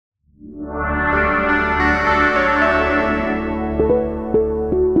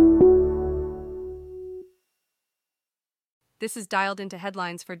This is dialed into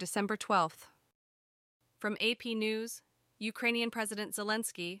headlines for December 12th. From AP News, Ukrainian President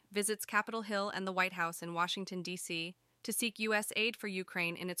Zelenskyy visits Capitol Hill and the White House in Washington, D.C. to seek U.S. aid for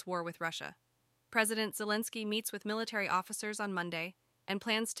Ukraine in its war with Russia. President Zelenskyy meets with military officers on Monday and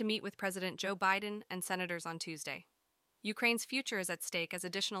plans to meet with President Joe Biden and senators on Tuesday. Ukraine's future is at stake as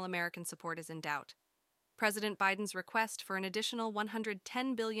additional American support is in doubt. President Biden's request for an additional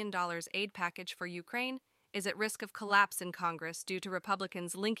 $110 billion aid package for Ukraine is at risk of collapse in Congress due to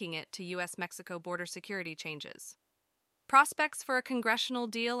Republicans linking it to U.S.-Mexico border security changes. Prospects for a congressional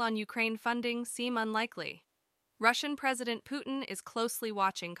deal on Ukraine funding seem unlikely. Russian President Putin is closely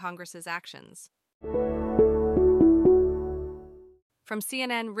watching Congress's actions. From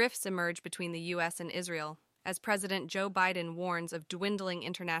CNN, rifts emerge between the U.S. and Israel as President Joe Biden warns of dwindling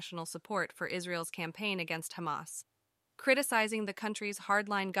international support for Israel's campaign against Hamas, criticizing the country's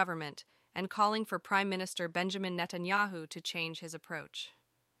hardline government and calling for Prime Minister Benjamin Netanyahu to change his approach.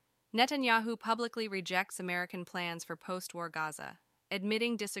 Netanyahu publicly rejects American plans for post-war Gaza,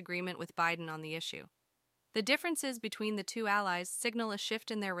 admitting disagreement with Biden on the issue. The differences between the two allies signal a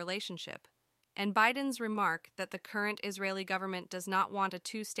shift in their relationship, and Biden's remark that the current Israeli government does not want a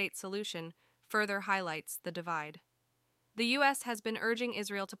two-state solution further highlights the divide. The U.S. has been urging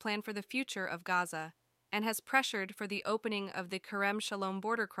Israel to plan for the future of Gaza and has pressured for the opening of the Kerem Shalom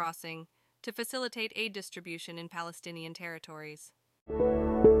border crossing to facilitate aid distribution in Palestinian territories.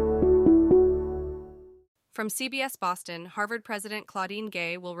 From CBS Boston, Harvard President Claudine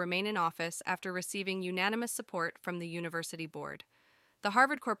Gay will remain in office after receiving unanimous support from the university board. The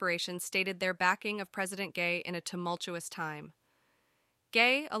Harvard Corporation stated their backing of President Gay in a tumultuous time.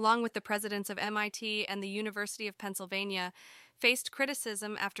 Gay, along with the presidents of MIT and the University of Pennsylvania, faced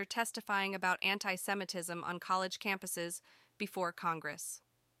criticism after testifying about anti-Semitism on college campuses before Congress.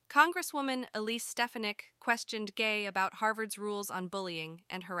 Congresswoman Elise Stefanik questioned Gay about Harvard's rules on bullying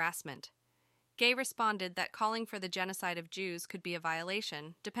and harassment. Gay responded that calling for the genocide of Jews could be a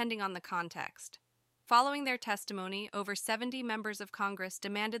violation, depending on the context. Following their testimony, over 70 members of Congress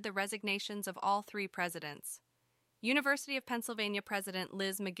demanded the resignations of all three presidents. University of Pennsylvania President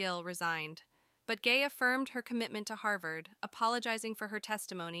Liz McGill resigned, but Gay affirmed her commitment to Harvard, apologizing for her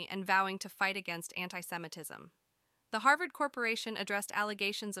testimony and vowing to fight against anti-Semitism. The Harvard Corporation addressed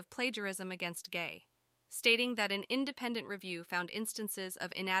allegations of plagiarism against Gay, stating that an independent review found instances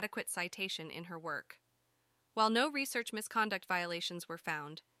of inadequate citation in her work. While no research misconduct violations were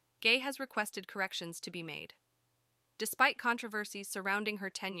found, Gay has requested corrections to be made. Despite controversies surrounding her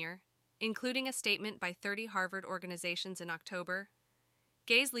tenure, including a statement by 30 Harvard organizations in October,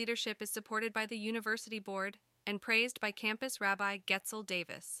 Gay's leadership is supported by the university board and praised by campus rabbi Getzel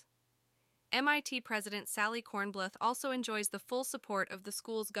Davis. MIT President Sally Kornbluth also enjoys the full support of the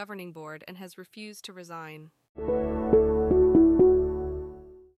school's governing board and has refused to resign.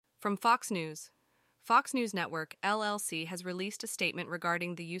 From Fox News Network, LLC has released a statement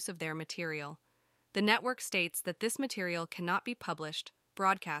regarding the use of their material. The network states that this material cannot be published,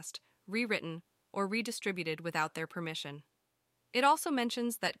 broadcast, rewritten, or redistributed without their permission. It also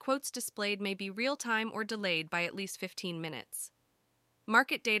mentions that quotes displayed may be real-time or delayed by at least 15 minutes.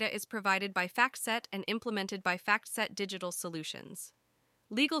 Market data is provided by FactSet and implemented by FactSet Digital Solutions.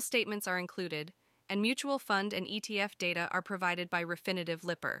 Legal statements are included, and mutual fund and ETF data are provided by Refinitiv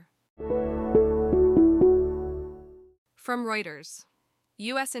Lipper. From Reuters,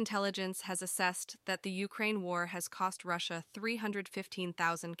 U.S. intelligence has assessed that the Ukraine war has cost Russia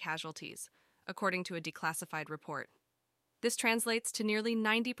 315,000 casualties, according to a declassified report. This translates to nearly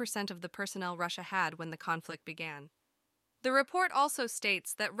 90% of the personnel Russia had when the conflict began. The report also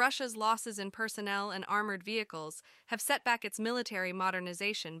states that Russia's losses in personnel and armored vehicles have set back its military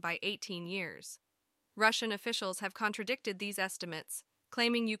modernization by 18 years. Russian officials have contradicted these estimates,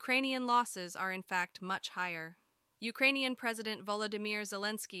 claiming Ukrainian losses are in fact much higher. Ukrainian President Volodymyr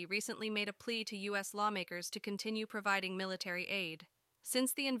Zelenskyy recently made a plea to U.S. lawmakers to continue providing military aid.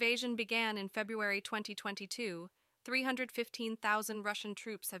 Since the invasion began in February 2022, 315,000 Russian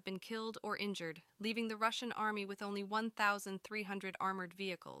troops have been killed or injured, leaving the Russian army with only 1,300 armored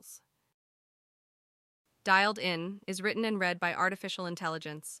vehicles. Dialed In is written and read by artificial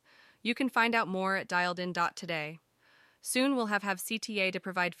intelligence. You can find out more at dialedin.today. Soon we'll have CTA to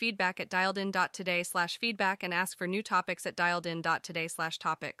provide feedback at dialedin.today/feedback and ask for new topics at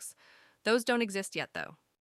dialedin.today/topics. Those don't exist yet, though.